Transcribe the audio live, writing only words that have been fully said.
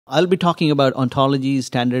I'll be talking about ontologies,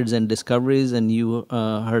 standards, and discoveries, and you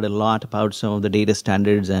heard a lot about some of the data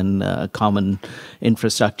standards and common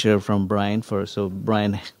infrastructure from Brian. So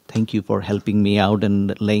Brian, thank you for helping me out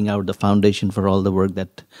and laying out the foundation for all the work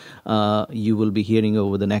that you will be hearing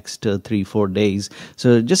over the next 3-4 days.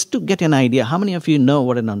 So just to get an idea, how many of you know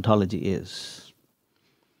what an ontology is?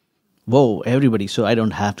 Whoa, everybody, so I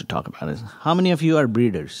don't have to talk about it. How many of you are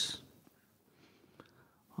breeders?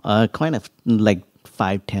 Kind of like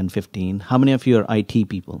 5, 10, 15. How many of you are IT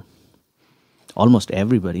people? Almost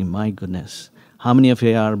everybody, my goodness. How many of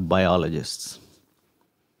you are biologists?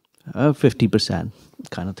 50%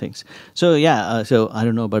 kind of things. So yeah, so I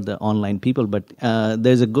don't know about the online people, but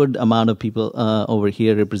there's a good amount of people over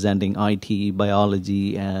here representing IT,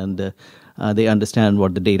 biology, and they understand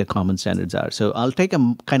what the data common standards are. So I'll take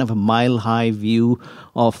a kind of a mile-high view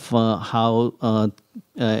of how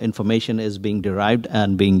information is being derived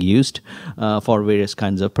and being used for various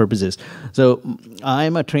kinds of purposes. So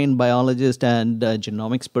I'm a trained biologist and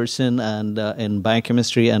genomics person, and in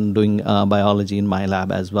biochemistry, and doing biology in my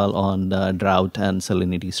lab as well on drought and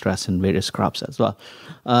salinity stress in various crops as well.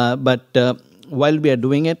 But while we are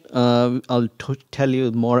doing it, I'll tell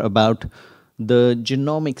you more about the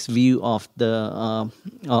genomics view of the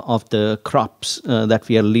crops that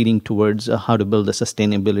we are leading towards, how to build the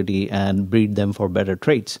sustainability and breed them for better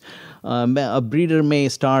traits. A breeder may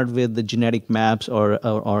start with the genetic maps or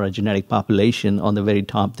a genetic population on the very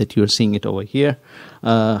top that you're seeing it over here.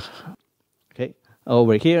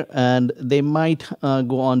 Over here, and they might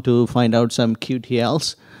go on to find out some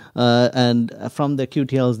QTLs. And from the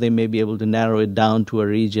QTLs, they may be able to narrow it down to a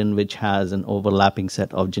region which has an overlapping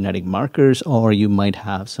set of genetic markers, or you might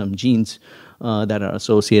have some genes that are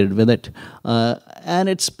associated with it. And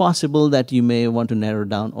it's possible that you may want to narrow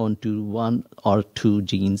down onto 1 or 2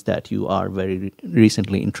 genes that you are very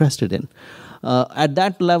recently interested in. At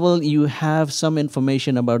that level, you have some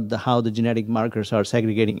information about how the genetic markers are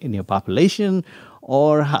segregating in your population,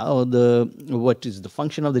 or what is the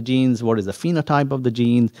function of the genes, what is the phenotype of the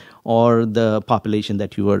genes, or the population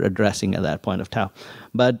that you are addressing at that point of time.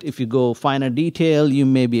 But if you go finer detail, you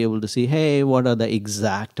may be able to see, hey, what are the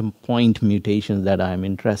exact point mutations that I'm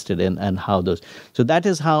interested in, and how those. So that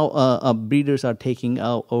is how breeders are taking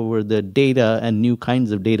over the data and new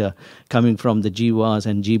kinds of data coming from the GWAS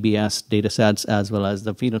and GBS data sets, as well as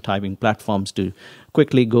the phenotyping platforms, to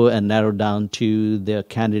quickly go and narrow down to the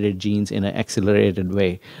candidate genes in an accelerated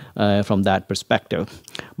way from that perspective.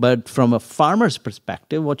 But from a farmer's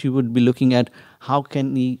perspective, what you would be looking at, how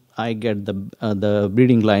can I get the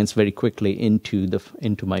breeding lines very quickly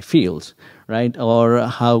into my fields, right? Or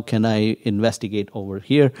how can I investigate over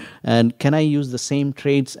here? And can I use the same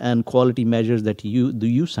traits and quality measures that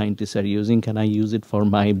you scientists are using? Can I use it for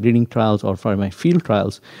my breeding trials or for my field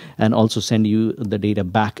trials, and also send you the data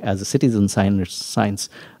back as a citizen science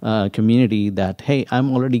community that, hey,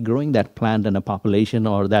 I'm already growing that plant and a population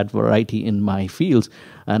or that variety in my fields,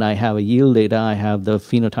 and I have a yield data, I have the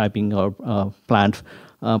phenotyping or plant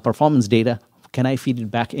performance data. Can I feed it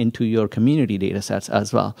back into your community data sets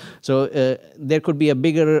as well? So there could be a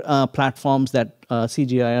bigger platforms that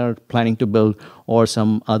CGI are planning to build, or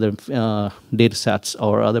some other data sets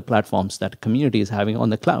or other platforms that the community is having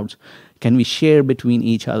on the clouds. Can we share between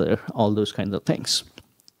each other, all those kinds of things?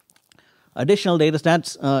 Additional data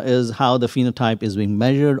stats is how the phenotype is being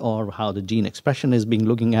measured, or how the gene expression is being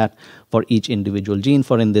looking at for each individual gene,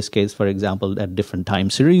 for in this case, for example, at different time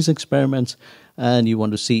series experiments, and you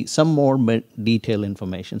want to see some more detailed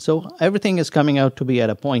information. So everything is coming out to be at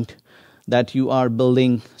a point that you are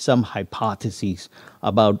building some hypotheses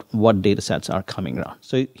about what data sets are coming around.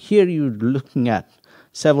 So here you're looking at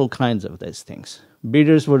several kinds of these things.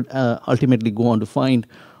 Breeders would ultimately go on to find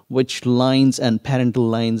which lines and parental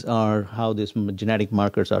lines are how these genetic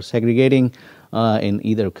markers are segregating in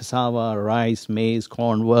either cassava, rice, maize,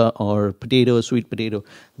 corn, or potato, sweet potato.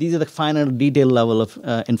 These are the final detail level of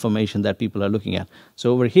information that people are looking at.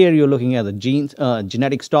 So over here, you're looking at the genes,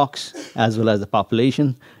 genetic stocks, as well as the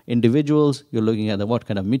population. Individuals, you're looking at what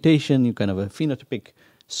kind of mutation, you kind of a phenotypic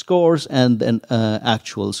scores, and then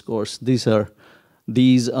actual scores. These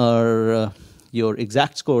are your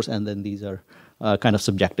exact scores, and then these are kind of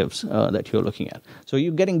subjectives that you're looking at. So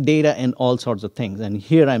you're getting data in all sorts of things. And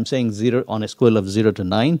here I'm saying 0 on a scale of 0 to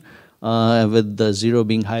 9, with the 0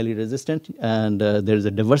 being highly resistant. And there's a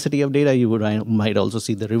diversity of data. You might also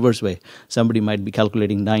see the reverse way. Somebody might be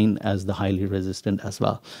calculating 9 as the highly resistant as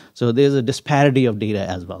well. So there's a disparity of data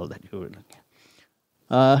as well that you were looking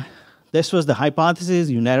at. This was the hypothesis.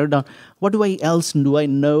 You narrowed down. what else do I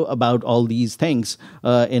know about all these things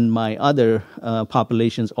in my other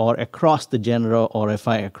populations or across the genera or if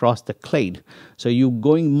I across the clade? So you're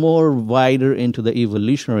going more wider into the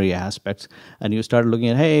evolutionary aspects, and you start looking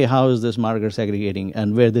at, hey, how is this marker segregating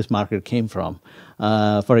and where this marker came from?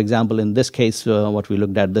 For example, in this case, what we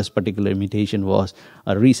looked at, this particular mutation was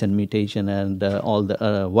a recent mutation, and all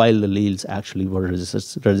the wild alleles actually were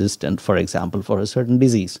resistant, for example, for a certain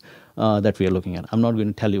disease that we are looking at. I'm not going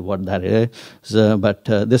to tell you what that is, but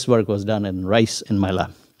this work was done in rice in my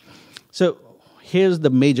lab. So here's the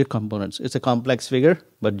major components. It's a complex figure,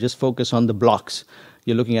 but just focus on the blocks.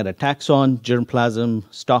 You're looking at a taxon, germplasm,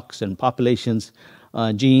 stocks and populations,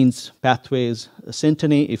 genes, pathways,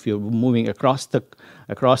 synteny, if you're moving across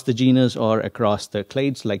the genus or across the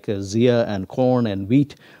clades like Zea and corn and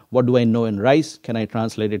wheat. What do I know in rice? Can I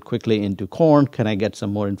translate it quickly into corn? Can I get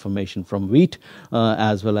some more information from wheat,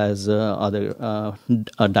 as well as other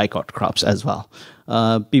dicot crops as well?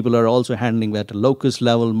 People are also handling that locus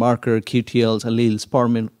level, marker, QTLs, alleles,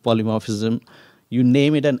 polymorphism. You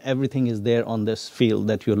name it and everything is there on this field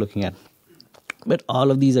that you're looking at. But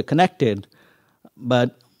all of these are connected.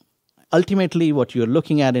 But ultimately, what you're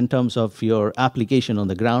looking at in terms of your application on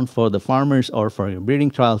the ground for the farmers or for your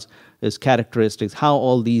breeding trials is characteristics, how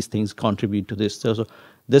all these things contribute to this. So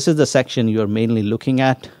this is the section you're mainly looking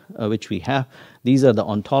at, which we have. These are the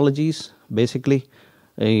ontologies, basically.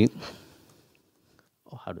 How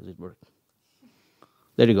does it work?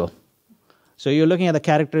 There you go. So you're looking at the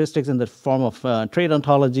characteristics in the form of trait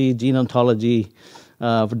ontology, gene ontology,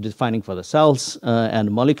 for defining for the cells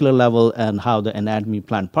and molecular level, and how the anatomy,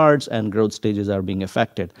 plant parts, and growth stages are being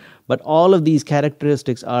affected. But all of these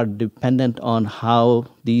characteristics are dependent on how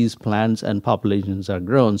these plants and populations are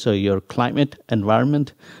grown. So your climate,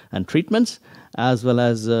 environment, and treatments, as well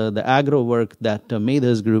as the agro work that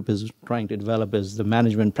Medha's group is trying to develop, is the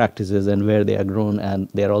management practices and where they are grown, and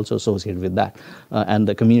they're also associated with that, and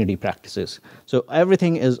the community practices. So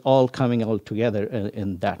everything is all coming all together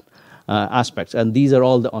in that aspects, and these are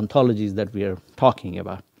all the ontologies that we are talking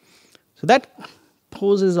about. So that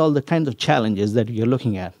poses all the kinds of challenges that you're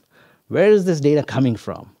looking at. Where is this data coming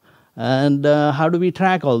from? And how do we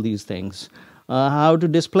track all these things? How to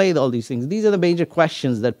display all these things? These are the major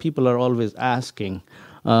questions that people are always asking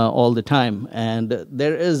all the time. And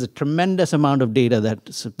there is a tremendous amount of data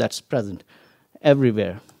that's present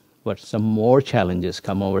everywhere. But some more challenges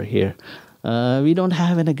come over here. We don't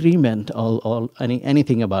have an agreement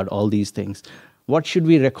anything about all these things. What should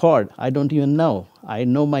we record? I don't even know. I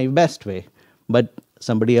know my best way, but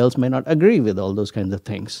somebody else may not agree with all those kinds of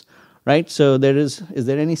things, right? So is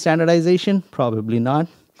there any standardization? Probably not.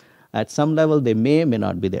 At some level, they may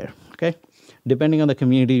not be there, okay? Depending on the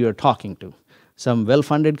community you're talking to. Some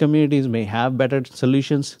well-funded communities may have better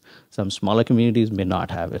solutions. Some smaller communities may not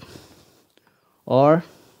have it. Or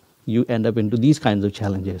you end up into these kinds of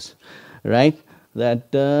challenges, right?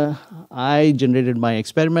 That I generated my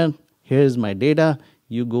experiment, here's my data,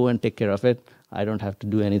 you go and take care of it. I don't have to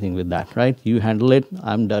do anything with that, right? You handle it,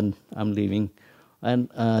 I'm done, I'm leaving. And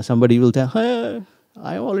somebody will tell, hey,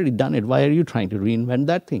 I've already done it, why are you trying to reinvent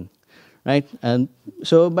that thing, right? And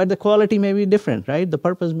so, but the quality may be different, right? The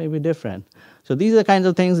purpose may be different. So these are the kinds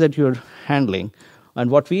of things that you're handling. And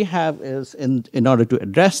what we have is, in order to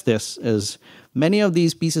address this, is many of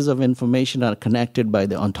these pieces of information are connected by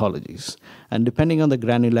the ontologies. And depending on the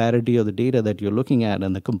granularity of the data that you're looking at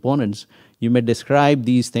and the components, you may describe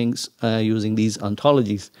these things using these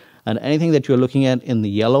ontologies. And anything that you're looking at in the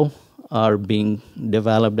yellow are being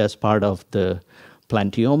developed as part of the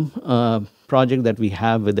Plantiome project that we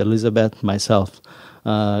have with Elizabeth, myself,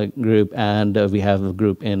 group, and we have a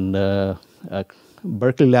group in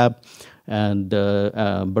Berkeley Lab, and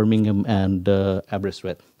Birmingham and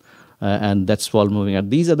Aberystwyth. And that's all moving out.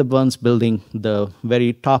 These are the ones building the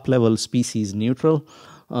very top level species neutral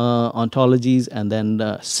ontologies, and then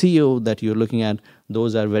CO that you're looking at,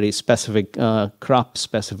 those are very specific, crop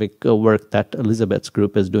specific work that Elizabeth's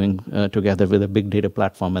group is doing together with a big data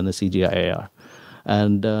platform and the CGIAR.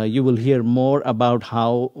 And you will hear more about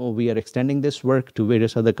how we are extending this work to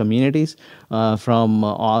various other communities from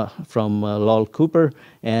Lol Cooper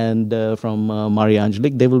and from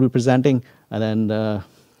Marie-Angelique. They will be presenting. And then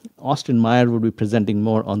Austin Meyer will be presenting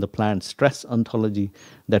more on the plant stress ontology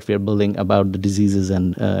that we are building about the diseases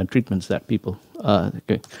and treatments that people.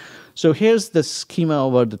 Okay. So here's the schema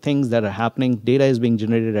over the things that are happening. Data is being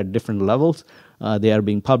generated at different levels. They are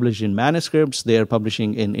being published in manuscripts. They are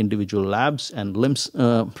publishing in individual labs and LIMS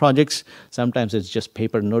projects. Sometimes it's just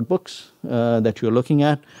paper notebooks that you're looking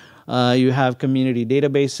at. You have community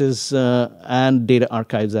databases and data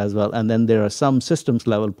archives as well. And then there are some systems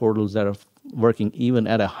level portals that are working even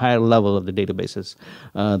at a higher level of the databases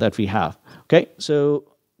that we have. Okay, so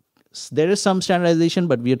there is some standardization,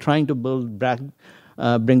 but we are trying to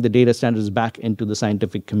bring the data standards back into the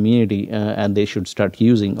scientific community, and they should start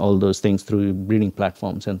using all those things through breeding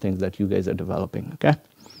platforms and things that you guys are developing. Okay,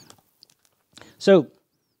 so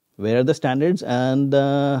where are the standards? And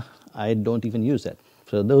I don't even use it.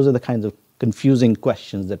 So those are the kinds of confusing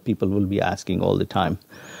questions that people will be asking all the time.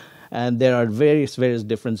 And there are various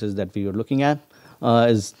differences that we are looking at.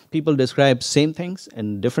 Is people describe same things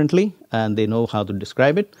and differently, and they know how to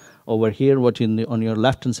describe it. Over here, on your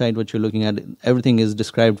left-hand side, what you're looking at, everything is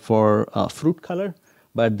described for fruit color,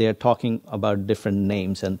 but they're talking about different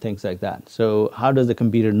names and things like that. So how does the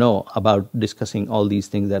computer know about discussing all these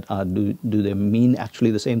things that do they mean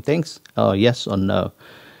actually the same things? Yes or no?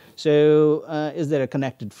 So is there a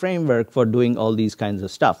connected framework for doing all these kinds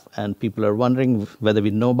of stuff? And people are wondering whether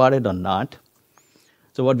we know about it or not.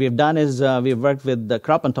 So what we've done is we've worked with the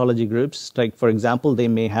crop ontology groups. Like, for example, they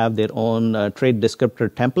may have their own trait descriptor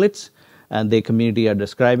templates, and their community are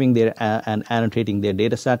describing and annotating their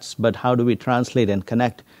data sets. But how do we translate and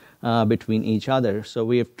connect between each other? So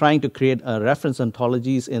we are trying to create a reference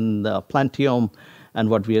ontologies in the Plantiome. And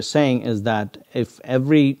what we are saying is that if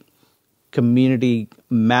every community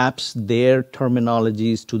maps their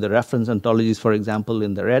terminologies to the reference ontologies, for example,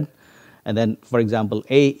 in the red, and then, for example,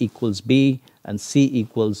 A equals B, and C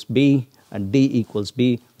equals B, and D equals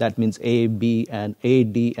B, that means A, B, and A,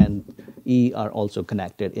 D, and E are also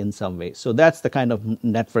connected in some way. So that's the kind of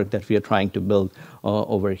network that we are trying to build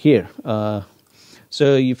over here.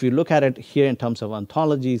 So if you look at it here in terms of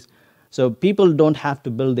ontologies, so people don't have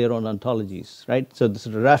to build their own ontologies, right? So this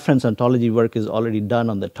reference ontology work is already done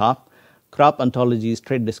on the top. Crop ontologies,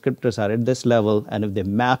 trait descriptors are at this level, and if they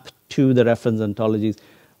map to the reference ontologies,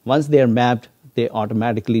 once they are mapped, they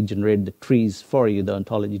automatically generate the trees for you, the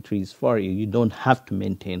ontology trees for you. You don't have to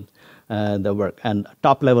maintain the work, and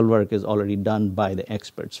top-level work is already done by the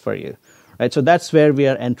experts for you, right? So that's where we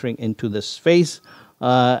are entering into this phase,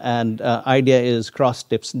 and idea is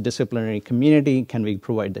cross-disciplinary community. Can we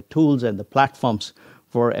provide the tools and the platforms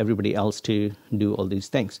for everybody else to do all these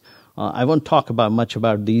things? I won't talk much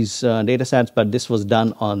about these data sets, but this was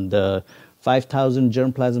done on the 5,000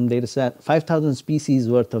 germplasm data set, 5,000 species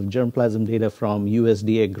worth of germplasm data from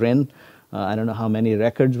USDA GRIN. I don't know how many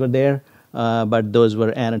records were there, but those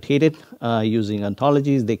were annotated using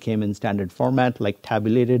ontologies. They came in standard format, like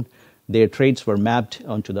tabulated. Their traits were mapped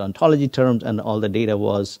onto the ontology terms, and all the data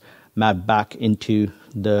was mapped back into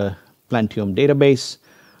the Plantiome database.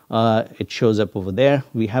 It shows up over there.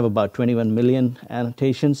 We have about 21 million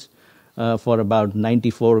annotations for about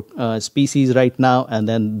 94 species right now, and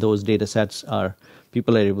then those data sets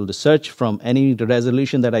people are able to search from any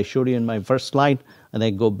resolution that I showed you in my first slide, and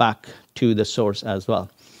they go back to the source as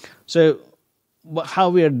well. So how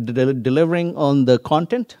we are delivering on the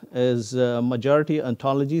content is majority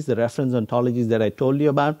ontologies, the reference ontologies that I told you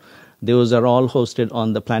about. Those are all hosted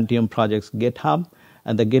on the Plantiome project's GitHub,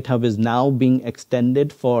 and the GitHub is now being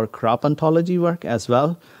extended for crop ontology work as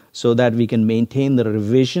well, so that we can maintain the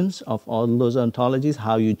revisions of all those ontologies,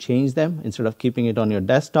 how you change them. Instead of keeping it on your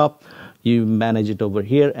desktop, you manage it over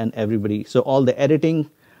here, and everybody. So all the editing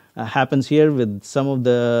happens here with some of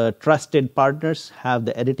the trusted partners have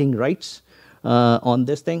the editing rights on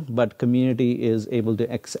this thing, but community is able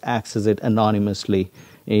to access it anonymously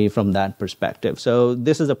from that perspective. So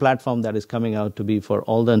this is a platform that is coming out to be for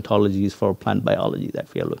all the ontologies for plant biology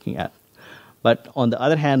that we are looking at. But on the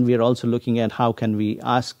other hand, we are also looking at how can we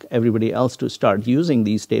ask everybody else to start using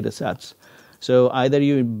these data sets. So either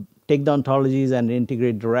you take the ontologies and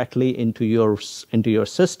integrate directly into your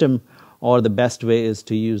system, or the best way is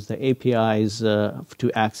to use the APIs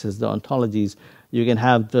to access the ontologies. You can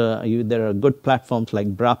have there are good platforms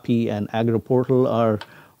like Brapi and AgroPortal are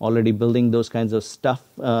already building those kinds of stuff.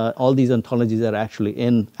 All these ontologies are actually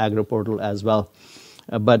in AgroPortal as well.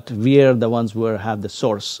 But we are the ones who have the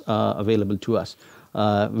source available to us,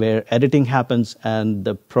 where editing happens and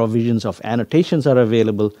the provisions of annotations are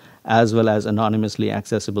available, as well as anonymously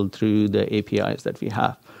accessible through the APIs that we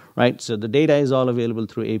have, right? So the data is all available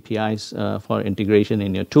through APIs for integration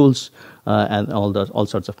in your tools and all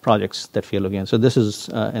sorts of projects that we are looking at. So this is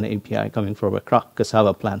an API coming from a crop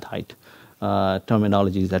cassava plant height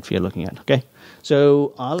terminologies that we are looking at, okay?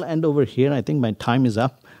 So I'll end over here. I think my time is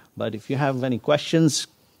up. But if you have any questions,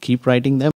 keep writing them.